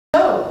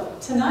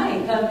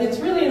tonight, it's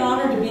really an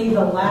honor to be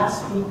the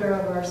last speaker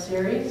of our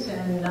series,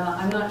 and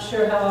I'm not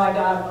sure how I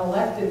got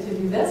elected to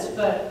do this,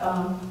 but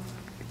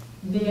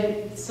be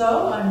it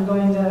so, I'm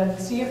going to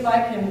see if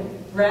I can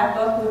wrap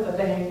up with a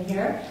bang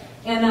here.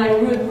 And I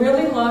would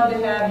really love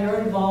to have your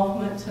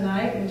involvement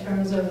tonight in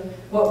terms of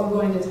what we're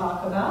going to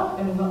talk about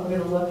and what we're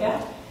going to look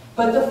at.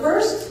 But the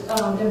first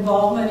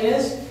involvement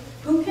is,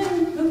 who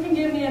can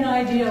give me an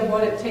idea of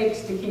what it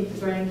takes to keep the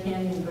Grand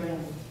Canyon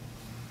grand?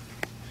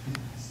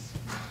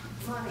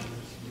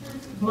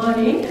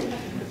 Money.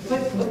 What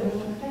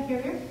did I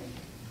hear here?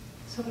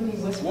 Somebody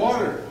whispered.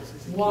 Water.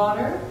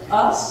 Water.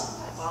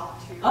 Us.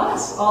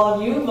 Us. All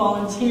of you,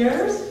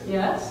 volunteers.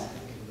 Yes.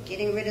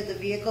 Getting rid of the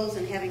vehicles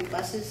and having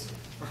buses.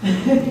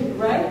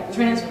 Right.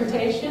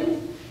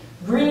 Transportation.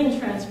 Green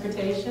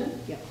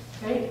transportation. Yep.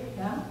 Great.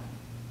 Yeah.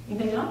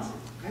 Anything else?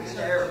 Clean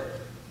air.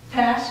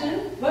 Passion.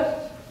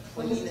 What?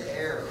 Clean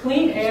air.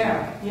 Clean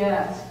air.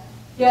 Yes.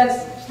 Yeah,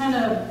 it's kind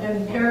of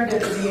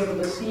imperative to be able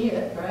to see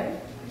it, right?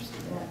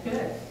 Yeah,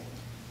 good.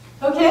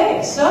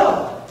 Okay,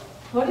 so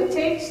what it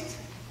takes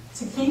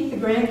to keep the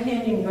Grand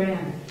Canyon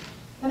grand.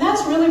 And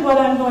that's really what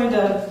I'm going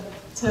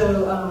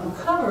to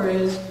cover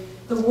is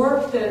the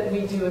work that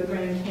we do at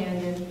Grand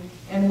Canyon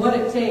and what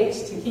it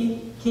takes to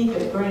keep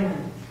it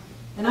grand.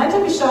 And I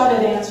took a shot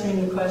at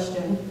answering the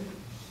question.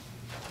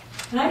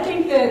 And I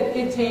think that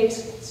it takes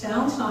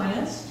sound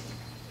science,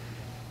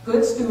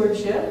 good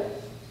stewardship,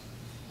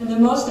 and the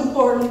most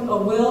important, a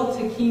will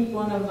to keep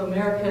one of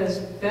America's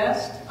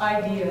best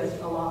ideas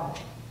alive.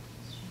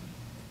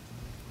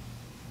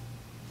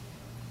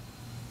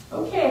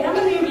 Okay, how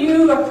many of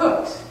you are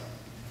cooks?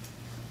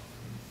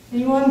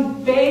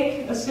 Anyone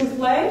bake a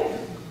souffle?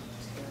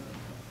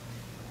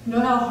 You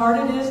know how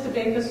hard it is to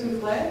bake a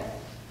souffle?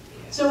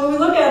 So when we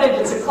look at it,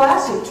 it's a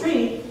classic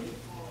treat,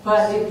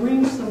 but it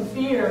brings some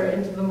fear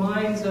into the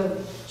minds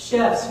of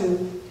chefs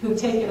who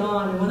take it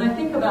on. And when I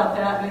think about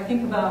that, and I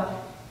think about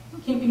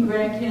keeping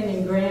Grand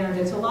Canyon grand,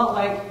 it's a lot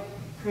like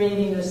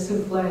creating a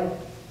souffle.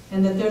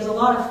 And that there's a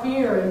lot of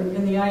fear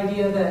in the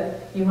idea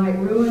that you might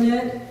ruin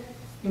it,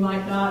 you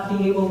might not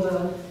be able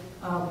to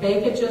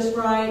bake it just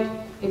right.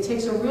 It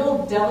takes a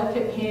real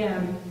delicate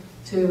hand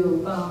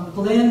to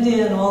blend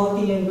in all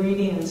of the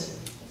ingredients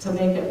to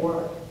make it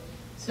work.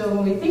 So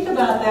when we think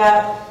about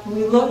that, when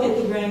we look at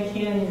the Grand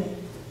Canyon,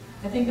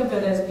 I think of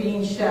it as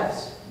being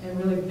chefs and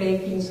really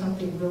baking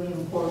something really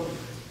important.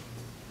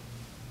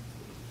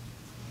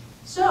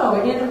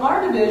 So in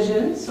our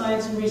division,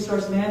 Science and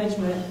Resource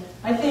Management,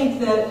 I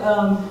think that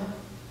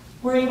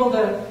we're able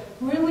to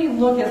really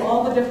look at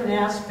all the different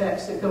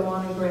aspects that go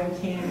on in Grand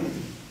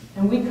Canyon.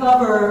 And we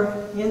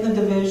cover in the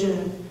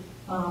division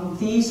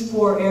these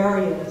 4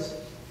 areas.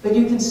 But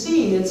you can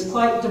see it's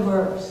quite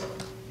diverse.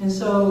 And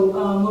so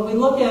when we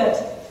look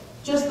at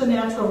just the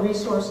natural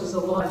resources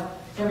of life,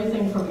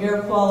 everything from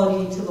air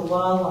quality to the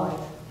wildlife,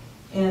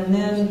 and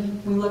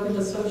then we look at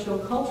the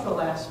social-cultural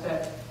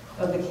aspect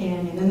of the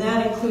canyon, and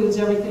that includes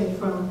everything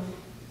from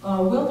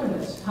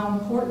wilderness, how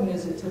important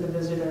is it to the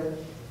visitor,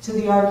 to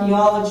the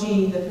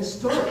archaeology, the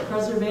historic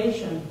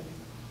preservation,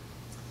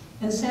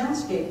 and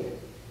soundscape.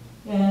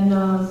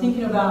 And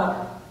thinking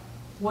about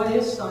what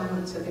is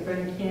silence at the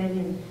Grand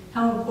Canyon,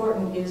 how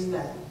important is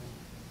that?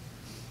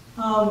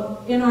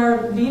 In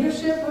our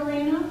leadership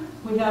arena,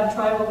 we have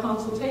tribal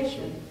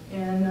consultation,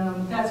 and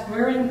that's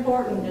very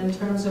important in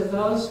terms of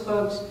those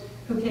folks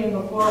who came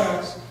before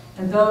us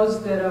and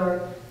those that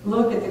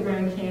look at the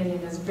Grand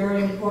Canyon as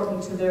very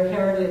important to their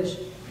heritage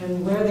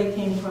and where they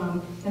came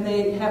from, and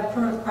they have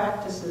current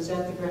practices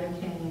at the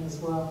Grand Canyon as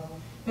well.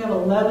 We have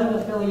 11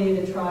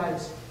 affiliated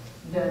tribes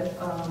that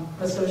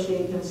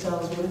associate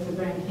themselves with the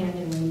Grand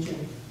Canyon region.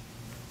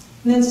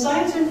 And then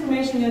Science,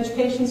 Information, and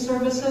Education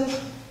Services.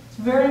 It's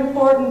very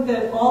important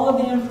that all of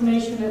the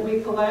information that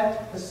we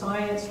collect, the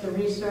science, the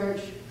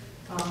research,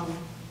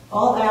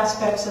 all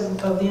aspects of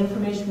the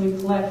information we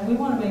collect, we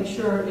want to make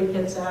sure it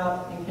gets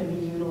out and can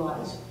be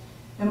utilized.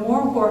 And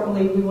more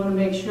importantly, we want to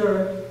make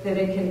sure that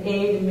it can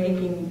aid in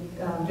making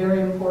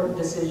very important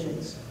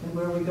decisions and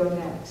where we go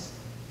next.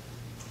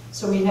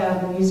 So we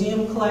have the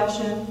museum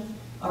collection,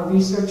 our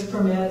research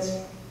permits,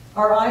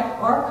 our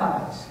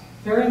archives.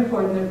 Very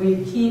important that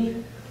we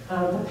keep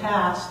the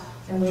past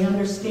and we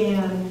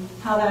understand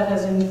how that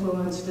has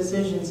influenced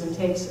decisions and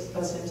takes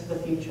us into the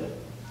future.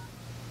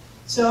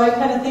 So I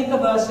kind of think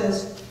of us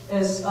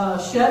as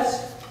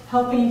chefs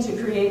helping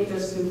to create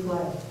this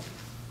souffle.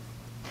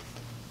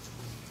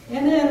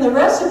 And then the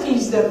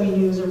recipes that we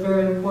use are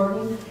very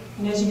important.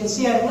 And as you can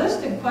see, I've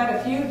listed quite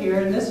a few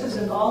here, and this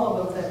isn't all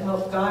of them that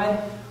help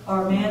guide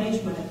our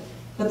management.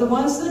 But the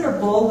ones that are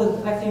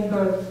bold, I think,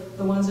 are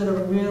the ones that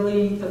are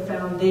really the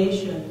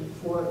foundation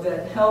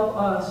that help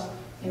us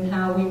in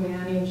how we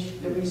manage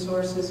the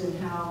resources and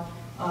how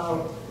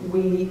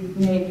we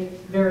make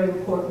very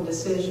important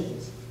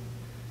decisions.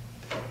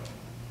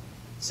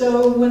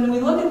 So when we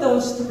look at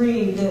those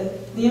 3, the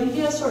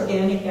MPS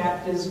Organic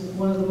Act is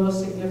one of the most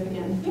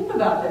significant. Think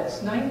about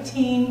this,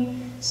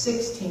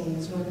 1916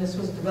 is when this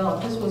was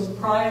developed. This was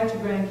prior to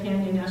Grand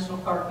Canyon National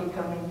Park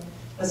becoming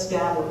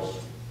established.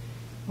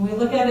 And we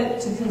look at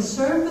it to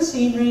conserve the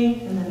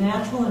scenery and the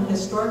natural and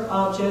historic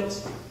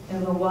objects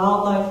and the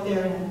wildlife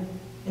therein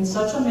in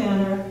such a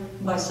manner,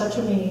 by such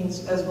a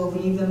means, as will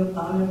leave them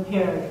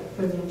unimpaired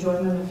for the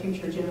enjoyment of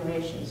future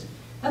generations.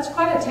 That's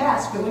quite a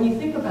task, but when you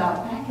think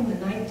about back in the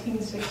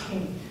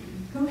 1916,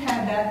 who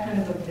had that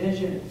kind of a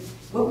vision?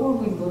 What were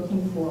we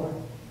looking for?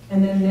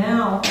 And then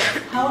now,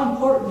 how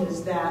important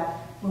is that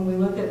when we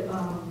look at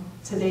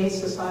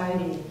today's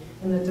society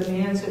and the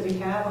demands that we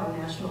have on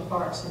national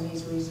parks and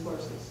these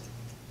resources?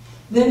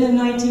 Then in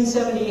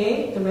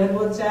 1978, the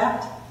Redwoods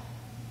Act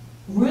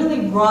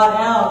really brought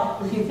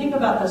out, if you think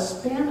about the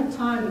span of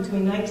time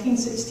between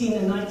 1916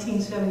 and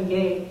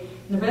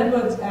 1978, the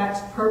Redwoods Act's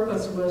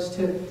purpose was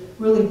to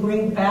really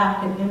bring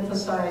back and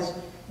emphasize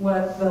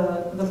what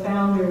the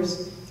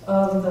founders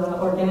of the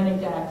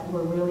Organic Act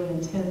were really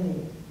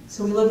intending.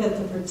 So we look at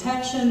the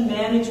protection,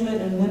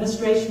 management, and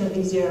administration of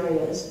these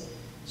areas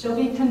shall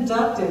be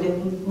conducted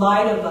in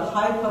light of the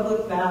high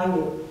public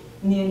value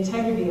and the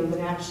integrity of the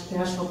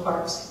national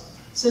parks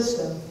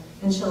system,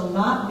 and shall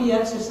not be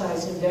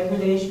exercised in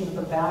degradation of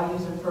the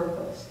values and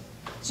purpose.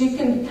 So you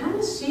can kind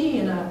of see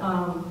in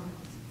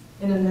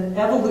an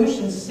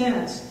evolution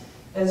sense,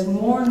 as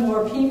more and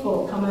more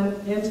people come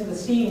into the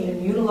scene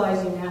and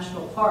utilizing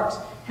national parks,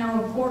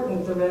 how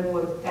important the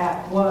Redwood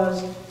Act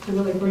was to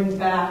really bring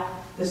back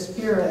the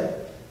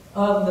spirit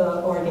of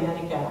the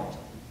Organic Act.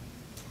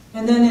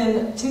 And then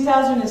in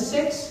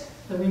 2006,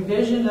 the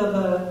revision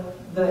of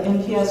the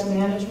NPS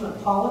management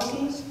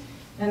policies.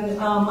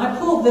 And I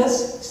pulled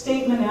this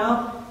statement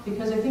out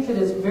because I think it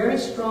is very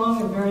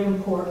strong and very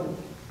important.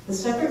 The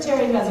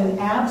Secretary has an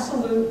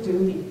absolute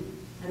duty,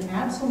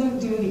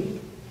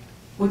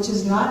 which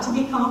is not to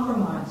be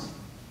compromised,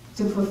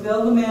 to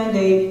fulfill the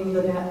mandate of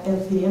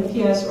the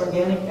NPS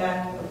Organic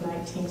Act of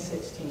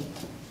 1916.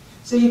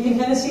 So you can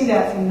kind of see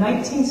that from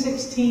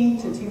 1916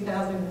 to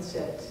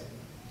 2006.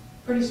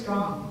 Pretty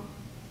strong.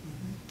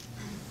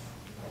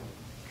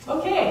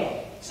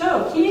 Okay,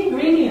 so key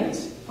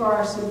ingredients for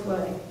our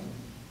souffle.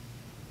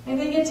 I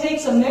think it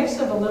takes a mix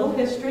of a little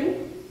history,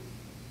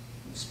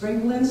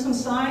 sprinkle in some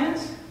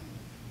science,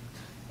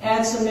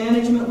 add some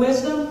management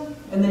wisdom,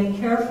 and then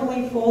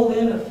carefully fold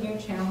in a few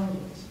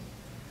challenges.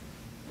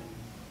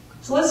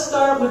 So let's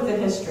start with the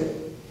history.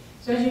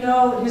 So as you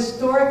know,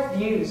 historic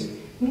views.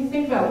 When you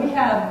think about it, we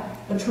have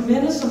a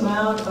tremendous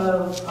amount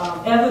of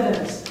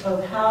evidence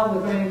of how the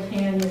Grand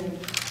Canyon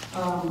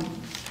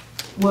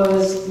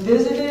was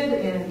visited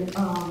and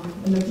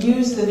the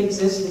views that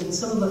existed, and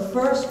some of the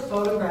first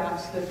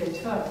photographs that they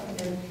took.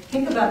 And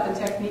think about the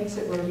techniques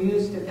that were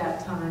used at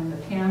that time, the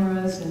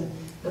cameras and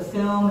the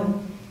film.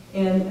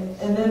 And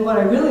then what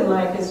I really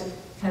like is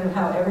kind of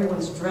how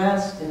everyone's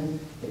dressed and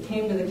they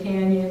came to the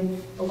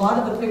canyon. A lot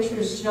of the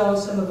pictures show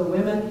some of the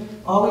women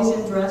always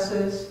in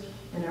dresses,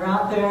 and they're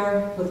out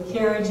there with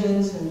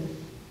carriages and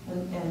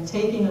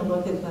taking a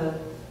look at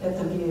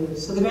the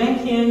views. So the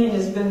Grand Canyon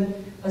has been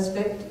a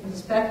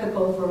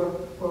spectacle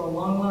for a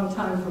long, long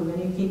time for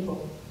many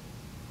people.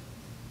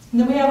 And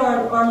then we have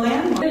our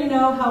landmark. You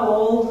know how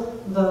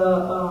old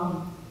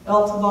the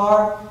El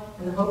Tabar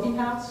and the Hopi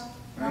House?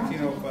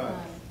 1905.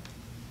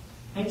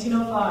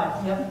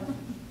 1905, yep.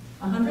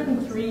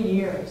 103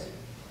 years.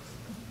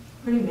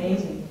 Pretty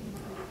amazing.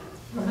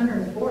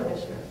 104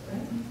 this year,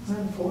 right?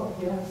 104,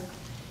 yeah.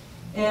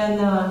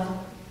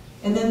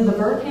 And then the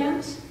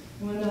Burkamps.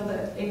 You want to know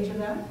the age of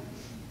that?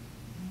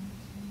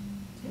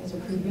 You guys are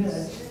pretty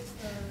good.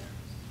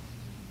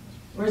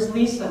 Where's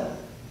Lisa?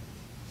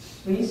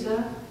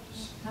 Lisa?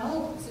 How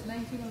old? Was it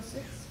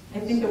 1906? I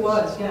think it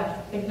was, yeah.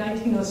 I think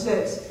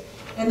 1906.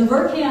 And the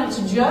Burkamps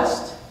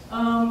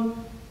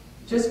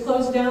just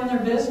closed down their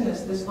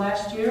business this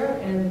last year,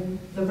 and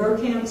the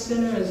Burkamp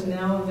Center is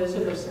now a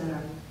visitor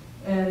center.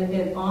 And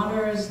it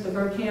honors the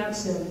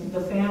Burkamps and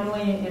the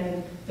family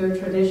and their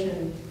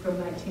tradition from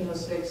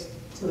 1906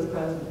 to the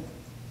present.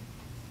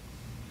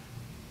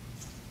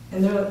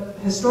 And they're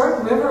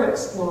historic river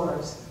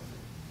explorers.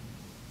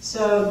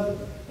 So,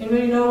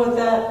 anybody know what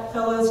that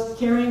fellow's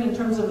carrying in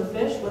terms of a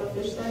fish? What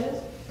fish that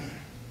is?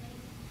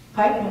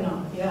 Pike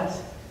minnow,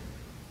 yes.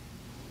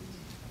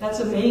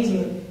 That's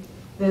amazing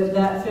that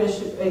that fish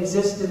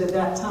existed at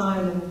that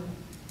time.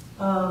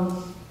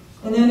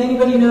 And then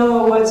anybody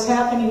know what's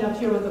happening up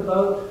here with the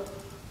boat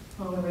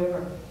on the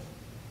river?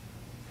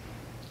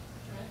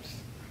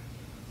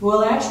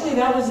 Well, actually,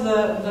 that was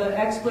the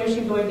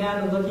exploration going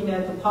down and looking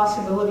at the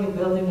possibility of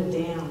building a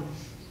dam.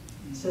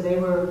 So they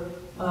were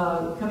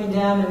coming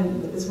down,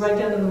 and it's right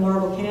down in the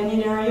Marble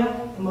Canyon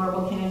area, the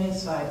Marble Canyon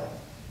site.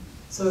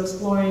 So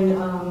exploring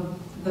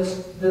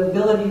the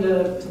ability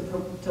to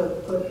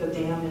put the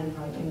dam in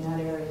right in that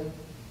area.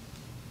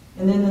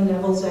 And then the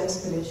Neville's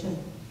expedition.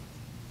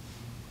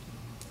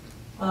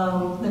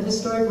 The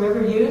historic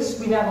river use,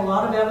 we have a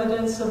lot of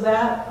evidence of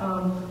that.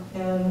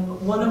 And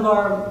one of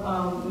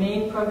our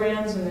main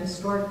programs in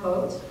historic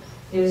boats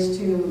is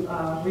to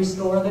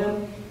restore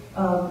them,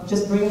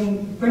 just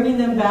bringing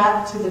them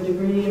back to the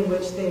degree in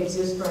which they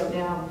exist right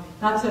now.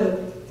 Not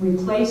to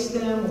replace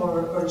them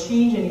or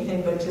change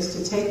anything, but just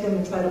to take them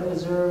and try to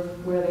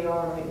preserve where they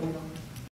are right now.